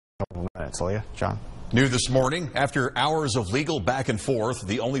couple of minutes. Leah, John. New this morning, after hours of legal back and forth,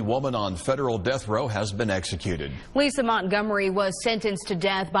 the only woman on federal death row has been executed. Lisa Montgomery was sentenced to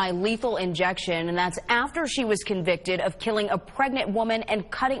death by lethal injection, and that's after she was convicted of killing a pregnant woman and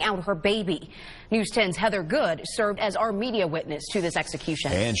cutting out her baby. News 10's Heather Good served as our media witness to this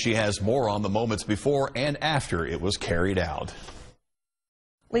execution. And she has more on the moments before and after it was carried out.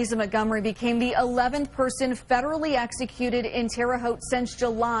 Lisa Montgomery became the 11th person federally executed in Terre Haute since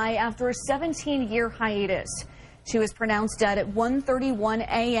July after a 17-year hiatus. She was pronounced dead at 1:31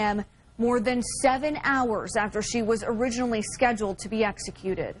 a.m., more than 7 hours after she was originally scheduled to be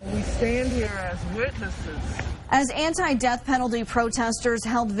executed. We stand here as witnesses. As anti-death penalty protesters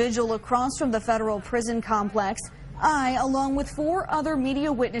held vigil across from the federal prison complex, I, along with 4 other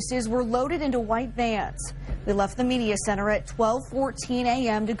media witnesses, were loaded into white vans. We left the media center at 12:14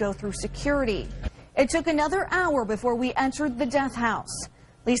 a.m. to go through security. It took another hour before we entered the death house.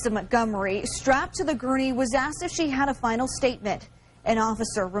 Lisa Montgomery, strapped to the gurney, was asked if she had a final statement. An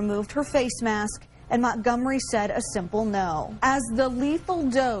officer removed her face mask, and Montgomery said a simple no. As the lethal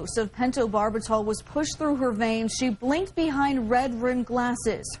dose of pentobarbital was pushed through her veins, she blinked behind red-rimmed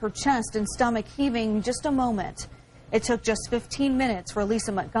glasses, her chest and stomach heaving just a moment. It took just 15 minutes for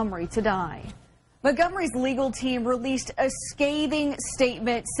Lisa Montgomery to die. Montgomery's legal team released a scathing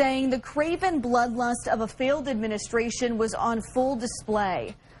statement saying the craven bloodlust of a failed administration was on full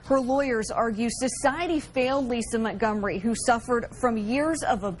display. Her lawyers argue society failed Lisa Montgomery, who suffered from years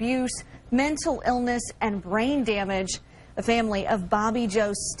of abuse, mental illness, and brain damage. The family of Bobby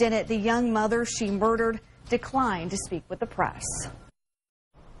Jo Stinnett, the young mother she murdered, declined to speak with the press.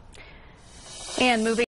 And moving